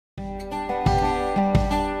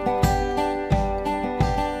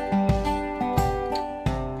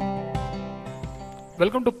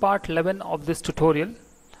Welcome to part 11 of this tutorial.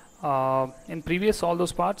 In previous all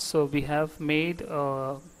those parts we have made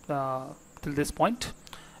till this point.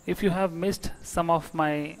 If you have missed some of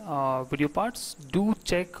my video parts, do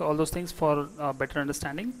check all those things for better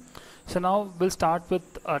understanding. So now we'll start with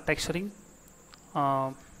texturing.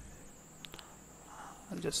 I'll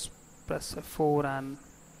just press F4 and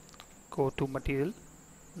go to material.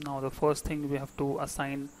 Now the first thing we have to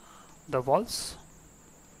assign the walls.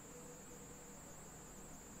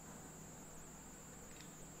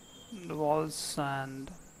 The walls and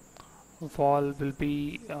wall will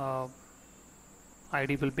be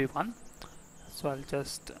ID will be 1, so I'll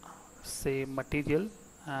just say material,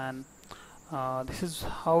 and this is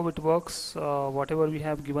how it works. Whatever we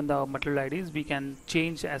have given the material IDs, we can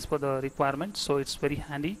change as per the requirement, so it's very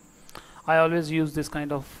handy. I always use this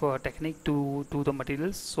kind of technique to the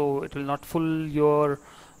materials, so it will not fill your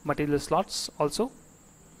material slots also.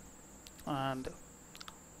 And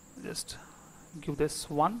just give this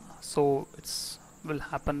 1, so it's will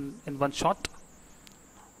happen in one shot.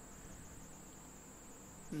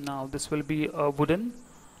 Now this will be a wooden,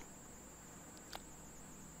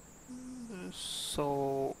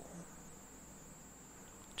 so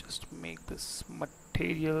just make this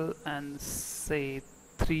material and say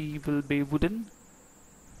 3 will be wooden.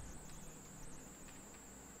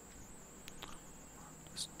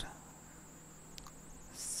 Just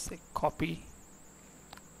say copy,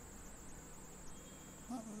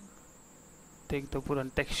 take the wooden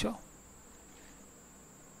texture.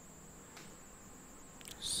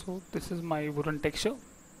 So this is my wooden texture.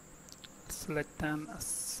 Select and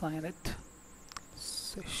assign it.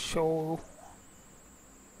 Say show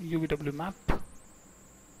UVW map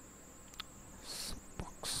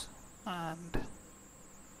box, and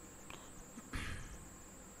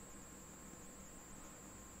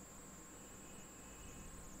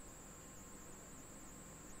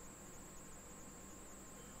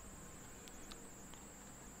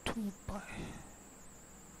by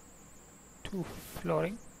 2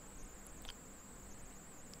 flooring.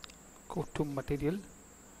 Go to material,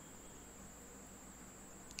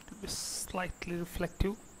 be slightly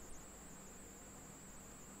reflective.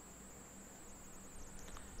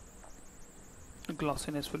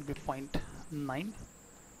 Glossiness will be 0.9,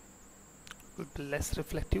 will be less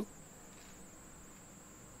reflective.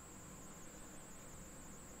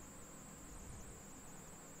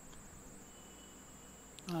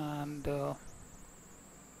 And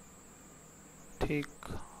take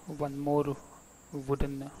one more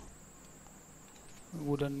wooden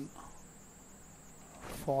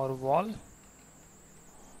for wall.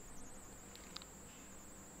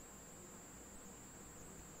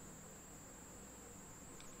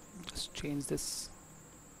 Just change this.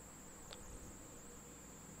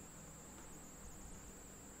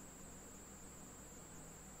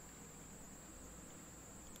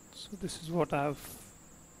 So this is what I have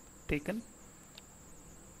taken.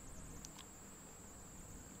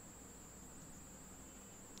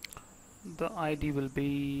 The ID will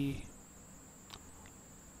be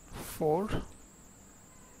 4.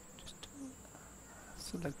 Just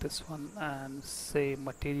select this one and say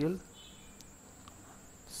material,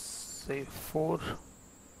 say 4,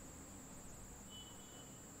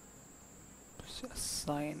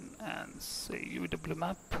 assign and say UW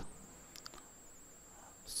map.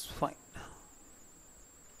 It's fine.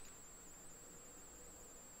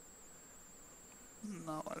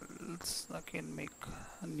 Now let's again make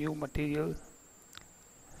a new material,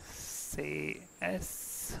 say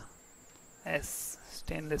S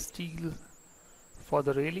stainless steel for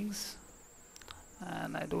the railings,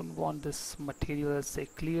 and I don't want this material as say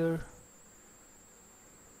clear,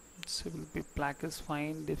 so it will be black is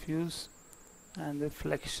fine, diffuse, and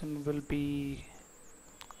reflection will be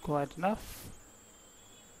quite enough.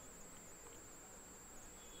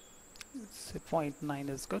 Say 0.9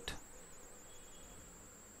 is good.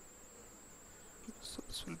 So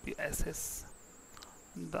this will be SS,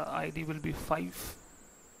 the ID will be 5.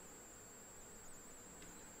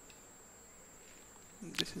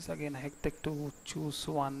 This is again hectic to choose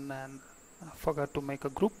one, and I forgot to make a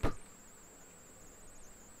group.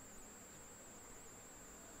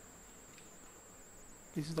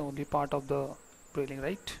 This is the only part of the railing,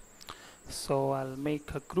 right? So I'll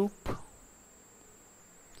make a group.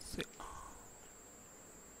 Say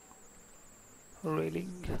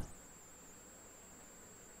railing.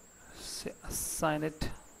 Assign it,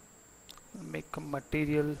 make a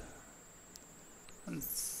material and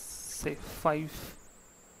say 5.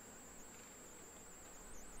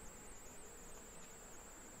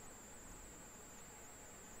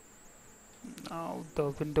 Now the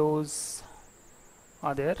windows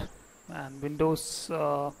are there, and windows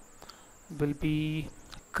will be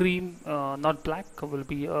cream, not black, will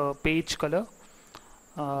be a beige color,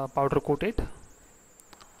 powder coated,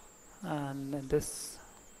 and this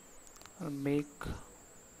will make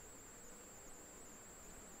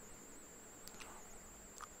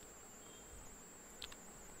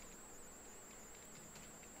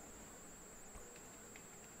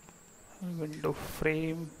window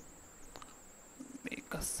frame,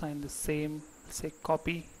 make assign the same, say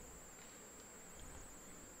copy.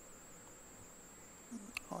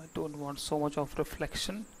 I don't want so much of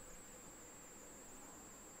reflection,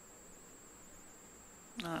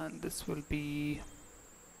 and this will be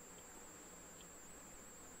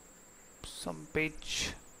some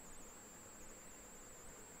page,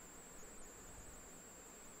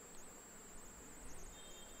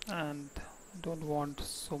 and don't want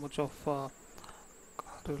so much of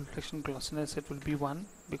reflection glossiness. It will be 1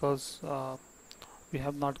 because we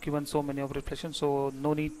have not given so many of reflection, so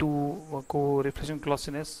no need to go reflection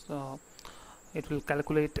glossiness. It will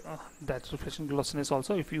calculate that reflection glossiness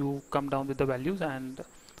also if you come down with the values, and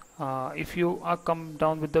if you are come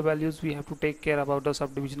down with the values, we have to take care about the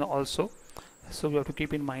subdivision also, so we have to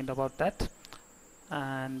keep in mind about that.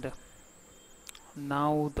 And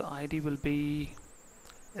now the ID will be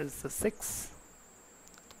is the 6,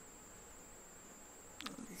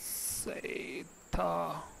 say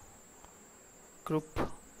the group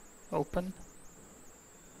open,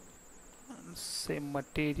 and say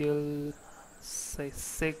material, say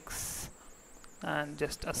 6, and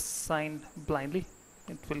just assign blindly,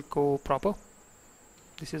 it will go proper.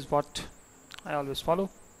 This is what I always follow,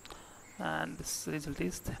 and this result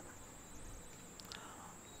is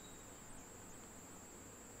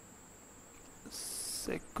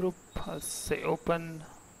say group, say open,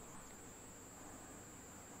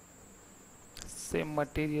 say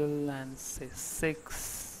material, and say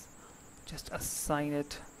 6, just assign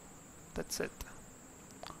it. That's it.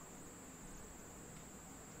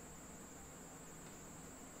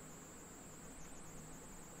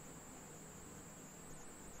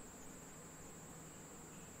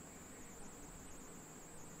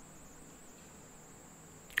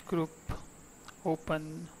 Group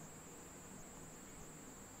open,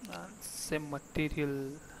 and say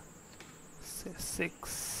material, say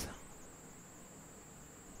 6,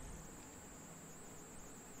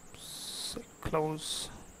 say close,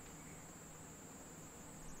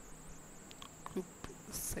 group,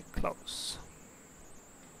 say close.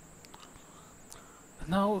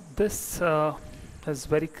 Now this is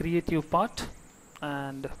very creative part,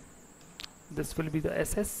 and this will be the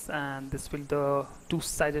SS, and this will be the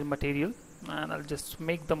two-sided material, and I'll just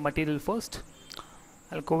make the material first.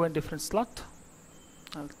 I'll go in different slot.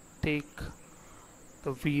 I'll take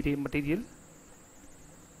the Vray material,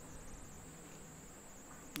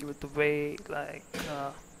 give it the way like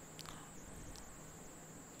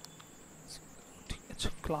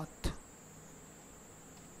cloth,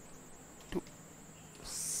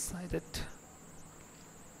 two-sided.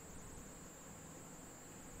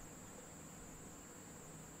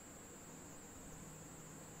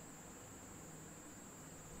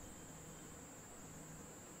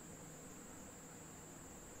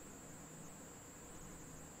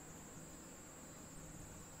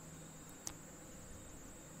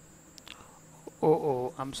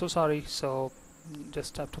 Oh, I'm so sorry. So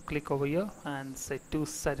just have to click over here and say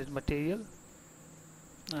two-sided material,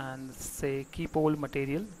 and say keep all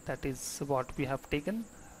material. That is what we have taken,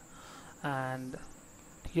 and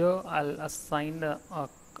here I'll assign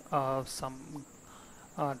some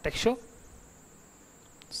texture.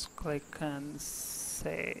 Let's click and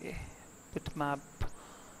say bitmap.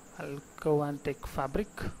 I'll go and take fabric.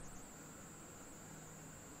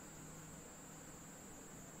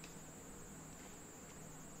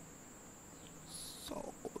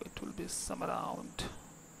 So it will be some around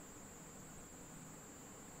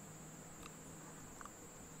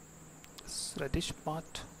this reddish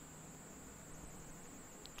part.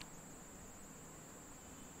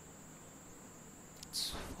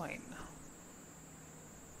 It's fine.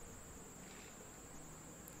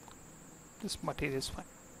 This material is fine.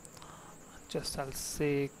 Just I'll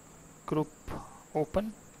say group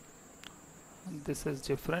open, and this is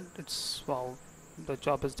different. It's wow, the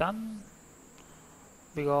job is done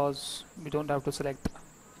because we don't have to select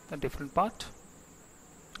a different part.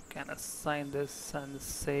 Can assign this and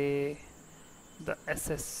say the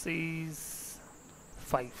SS is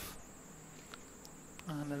 5,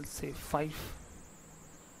 and I'll say 5,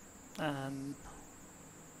 and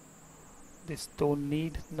this don't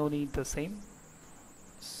need, no need the same.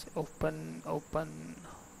 So open, open,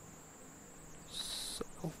 so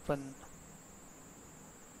open,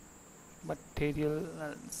 material,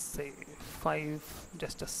 and say 5,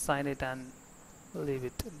 just assign it and leave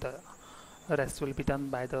it. The rest will be done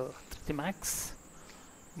by the 3D Max.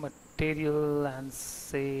 Material and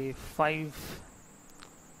say 5,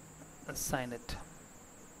 assign it.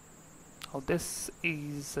 Now this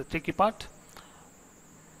is a tricky part.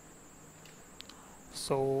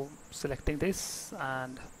 So selecting this,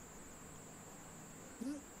 and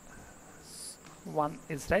one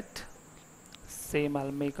is red, same,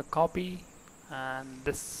 I'll make a copy, and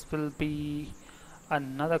this will be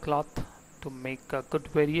another cloth to make good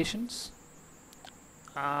variations.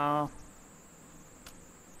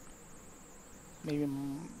 Maybe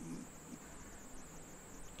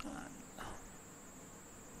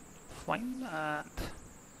fine. And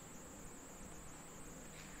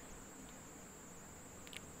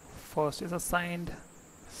first is assigned,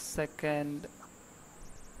 second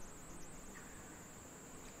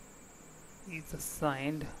is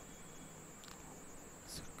assigned.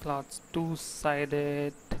 So cloth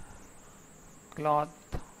two-sided cloth.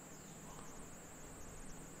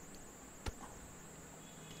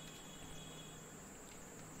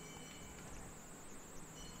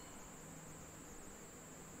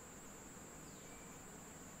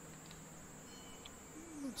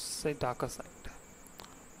 Say darker side.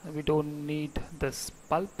 We don't need this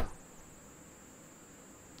pulp.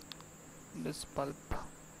 This pulp.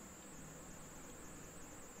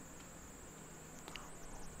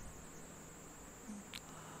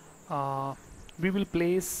 We will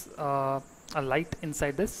place a light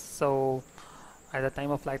inside this, so at the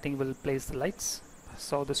time of lighting we'll place the lights,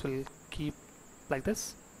 so this will keep like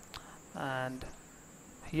this. And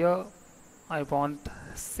here I want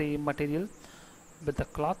same material with the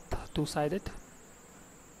cloth two-sided,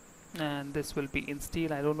 and this will be in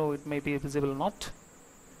steel. I don't know, it may be visible or not.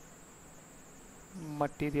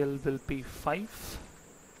 Material will be 5.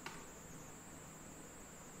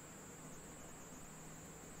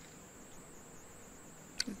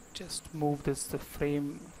 Just move this the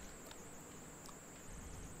frame.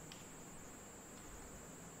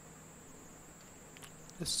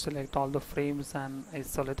 Just select all the frames and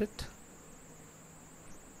isolate it.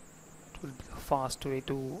 It will be a fast way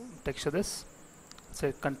to texture this.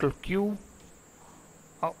 Say Control Q.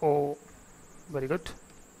 Oh, very good.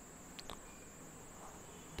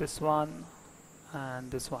 This one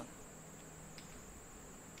and this one.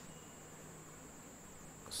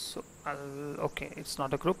 So okay, it's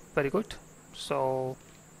not a group. Very good. So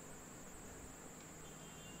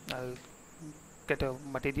I'll get a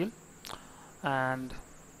material and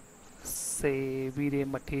say Vray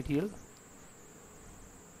material,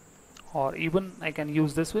 or even I can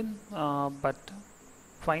use this one, but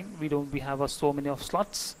fine, we have so many of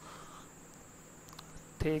slots.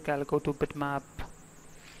 I'll go to bitmap,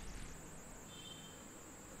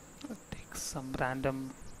 take some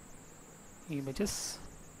random images,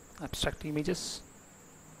 abstract images,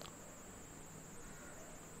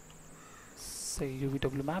 say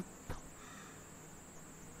UVW map.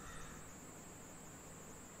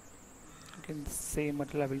 Again, same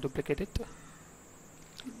material, I will duplicate it.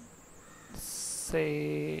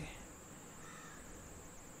 Say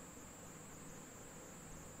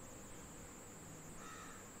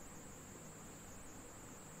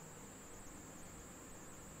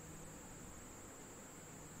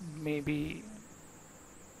maybe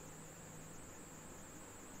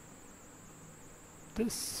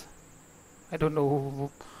this. I don't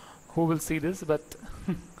know who will see this, but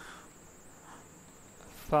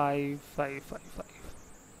 5, 5, 5, 5.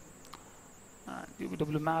 And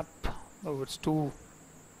UVW map. Oh, it's too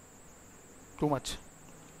much.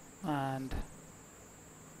 And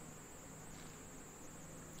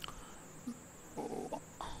oh.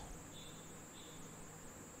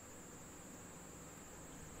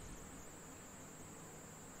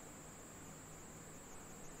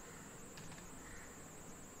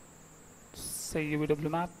 Say UVW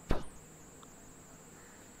map.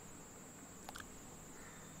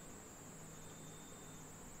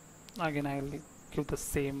 Again, I will give the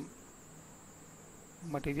same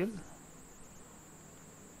material.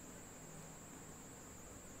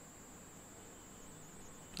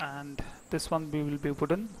 And this one will be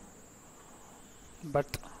wooden,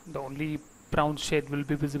 but the only brown shade will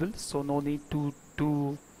be visible, so no need to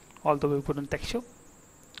do all the way wooden texture.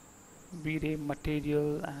 Vray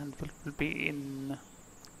material, and will be in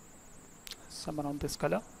some around this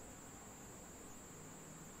color.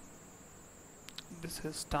 This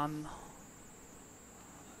is done.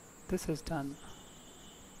 This is done.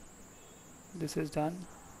 This is done.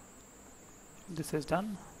 This is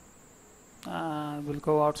done. We'll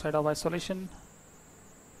go outside of isolation.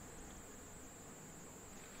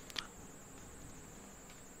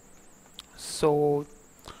 So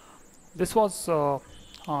this was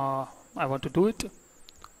I want to do it,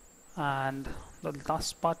 and the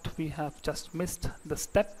last part we have just missed the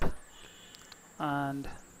step. And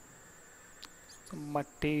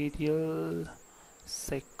material,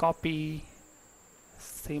 say copy,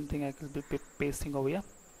 same thing I will be pasting over here.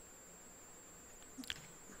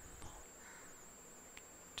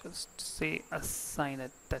 Just say assign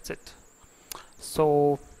it, that's it.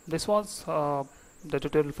 So this was the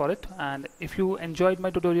tutorial for it, and if you enjoyed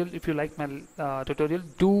my tutorial, if you like my tutorial,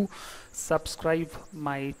 do subscribe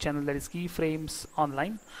my channel, that is Keyframes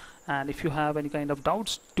Online. And if you have any kind of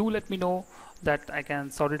doubts, do let me know that I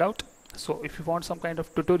can sort it out. So if you want some kind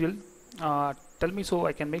of tutorial, tell me so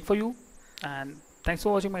I can make for you. And thanks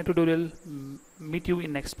for watching my tutorial. Meet you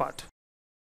in next part.